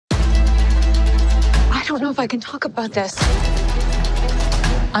don't know if I can talk about this.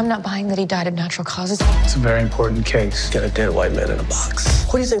 I'm not buying that he died of natural causes. It's a very important case. Got a dead white man in a box.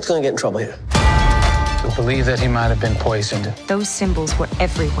 Who do you think's gonna get in trouble here? We believe that he might have been poisoned. Those symbols were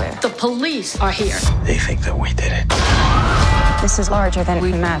everywhere. The police are here. They think that we did it. This is larger than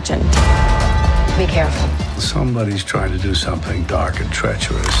we imagined. Be careful. Somebody's trying to do something dark and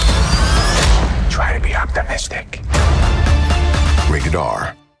treacherous. Try to be optimistic. Rated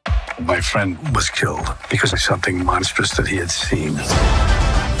R. My friend was killed because of something monstrous that he had seen.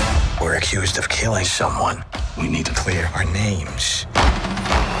 We're accused of killing someone. We need to clear our names.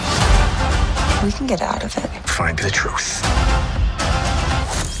 We can get out of it. Find the truth.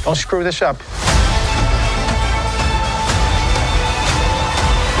 Don't screw this up.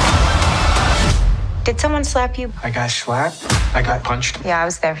 Did someone slap you? I got slapped. I got punched. Yeah, I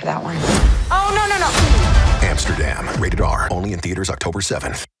was there for that one. Oh, no. Amsterdam. Rated R. Only in theaters October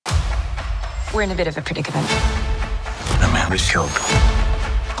 7th. We're in a bit of a predicament. The man was killed.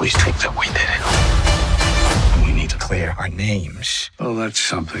 Police think that we did it. And we need to clear our names. Oh, that's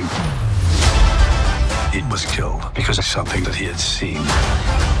something. He was killed because of something that he had seen.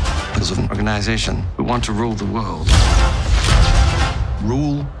 Because of an organization who want to rule the world.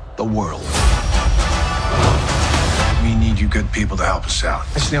 Rule the world. We need you good people to help us out.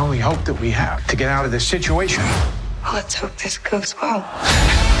 It's the only hope that we have to get out of this situation. Let's hope this goes well.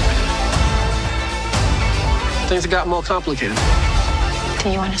 Things got more complicated. Do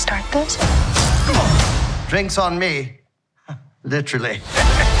you want to start this? Drinks on me. Literally.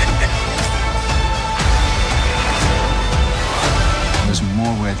 There's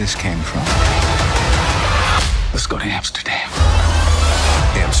more where this came from. Let's go to Amsterdam.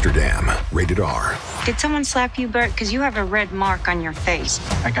 Amsterdam. Rated R. Did someone slap you, Bert? Because you have a red mark on your face.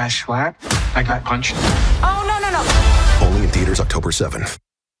 I got slapped. I got punched. Oh, no. Only in theaters October 7th.